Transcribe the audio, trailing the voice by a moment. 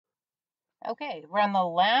Okay, we're on the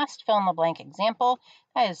last fill in the blank example.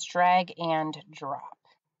 That is drag and drop.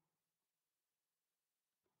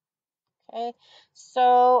 Okay,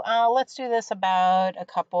 so let's do this about a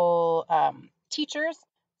couple teachers.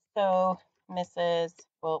 So Mrs.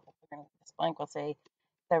 Well, we're going to leave this blank. We'll say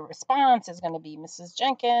the response is going to be Mrs.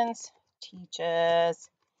 Jenkins teaches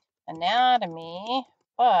anatomy,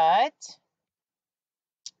 but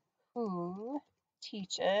who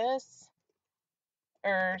teaches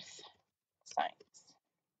earth science?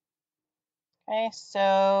 Okay,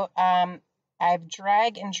 so I've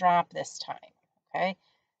drag and drop this time. Okay,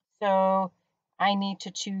 so I need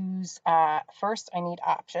to choose, first I need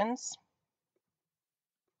options.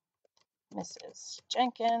 Mrs.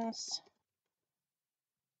 Jenkins.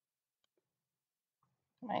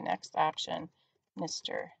 My next option,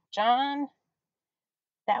 Mr. John.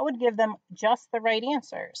 That would give them just the right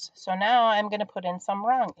answers. So now I'm going to put in some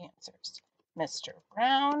wrong answers. Mr.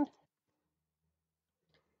 Brown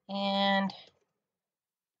and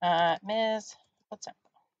Ms. Hudson.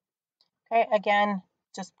 Okay, again,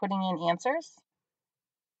 just putting in answers.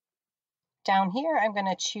 Down here, I'm going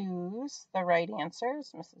to choose the right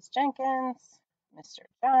answers, Mrs. Jenkins, Mr.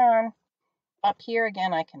 John. Up here,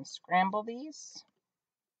 again, I can scramble these,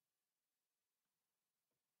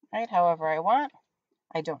 right, however I want.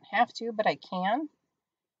 I don't have to, but I can.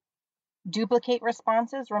 Duplicate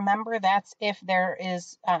responses, remember that's if there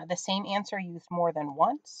is the same answer used more than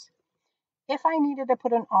once. If I needed to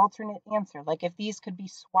put an alternate answer, like if these could be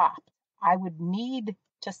swapped, I would need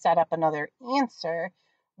to set up another answer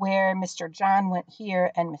where Mr. John went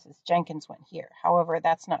here and Mrs. Jenkins went here. However,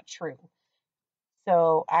 that's not true.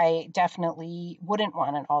 So I definitely wouldn't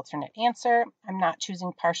want an alternate answer. I'm not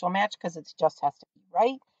choosing partial match because it just has to be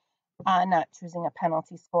right. Not choosing a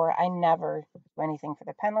penalty score. I never do anything for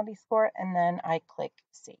the penalty score. And then I click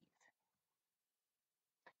save.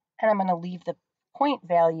 And I'm going to leave the point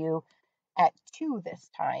value at 2 this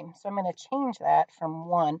time. So I'm going to change that from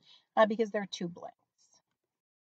 1 because they're 2 blank.